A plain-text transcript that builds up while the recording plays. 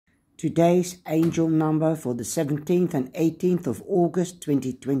Today's angel number for the 17th and 18th of August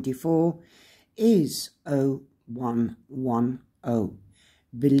 2024 is 0110.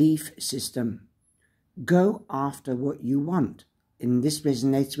 Belief system. Go after what you want. And this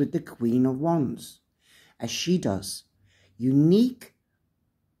resonates with the Queen of Wands, as she does. Unique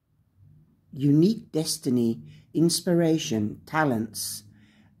destiny, inspiration, talents,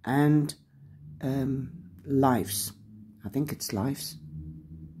 and lives. I think it's lives.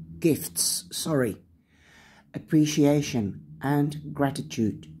 Gifts, appreciation and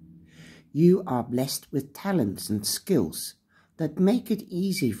gratitude. You are blessed with talents and skills that make it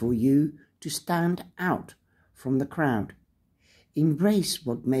easy for you to stand out from the crowd. Embrace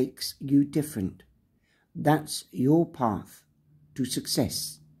what makes you different. That's your path to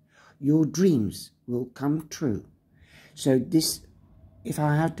success. Your dreams will come true. So this, if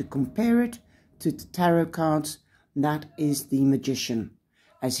I had to compare it to the tarot cards, that is the magician,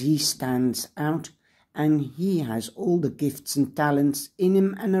 as he stands out and he has all the gifts and talents in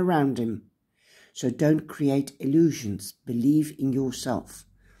him and around him. So don't create illusions. Believe in yourself,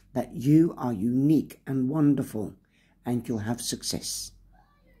 that you are unique and wonderful, and you'll have success.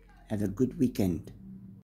 Have a good weekend.